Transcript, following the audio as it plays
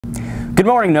Good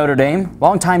morning, Notre Dame.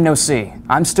 Long time no see.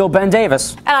 I'm still Ben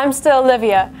Davis. And I'm still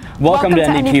Olivia. Welcome to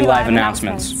NDP Live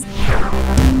Announcements.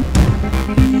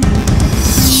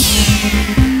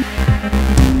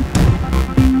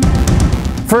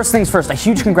 First things first, a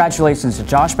huge congratulations to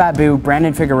Josh Babu,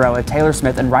 Brandon Figueroa, Taylor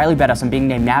Smith, and Riley Bettis on being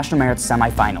named National Merit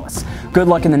semifinalists. Good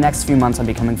luck in the next few months on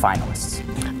becoming finalists.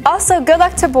 Also, good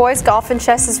luck to boys golf and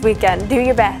chess this weekend. Do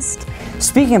your best.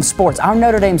 Speaking of sports, our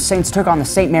Notre Dame Saints took on the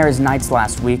St. Mary's Knights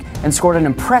last week and scored an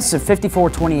impressive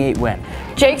 54-28 win.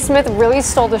 Jake Smith really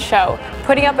stole the show,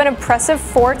 putting up an impressive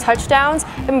 4 touchdowns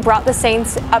and brought the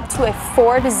Saints up to a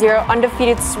 4-0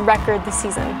 undefeated record this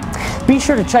season. Be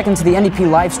sure to check into the NDP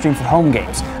live stream for home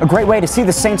games, a great way to see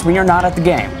the Saints when you're not at the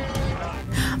game.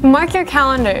 Mark your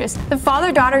calendars. The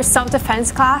father-daughter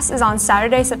self-defense class is on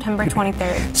Saturday, September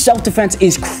 23rd. Self-defense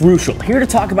is crucial. Here to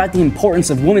talk about the importance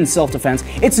of women's self-defense,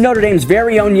 it's Notre Dame's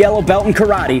very own yellow belt in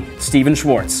karate, Stephen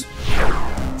Schwartz.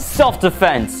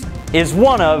 Self-defense is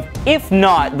one of, if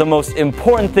not the most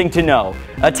important thing to know.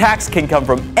 Attacks can come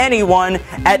from anyone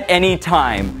at any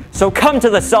time. So come to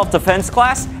the self-defense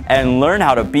class and learn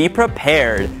how to be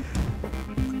prepared.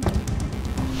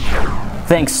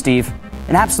 Thanks, Steve.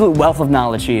 An absolute wealth of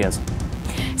knowledge he is.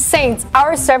 Saints,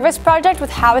 our service project with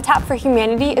Habitat for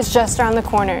Humanity is just around the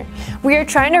corner. We are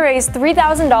trying to raise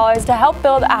 $3,000 to help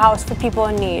build a house for people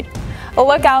in need.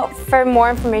 Look out for more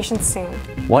information soon.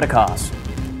 What a cause.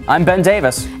 I'm Ben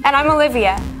Davis. And I'm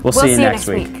Olivia. We'll see you next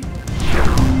week.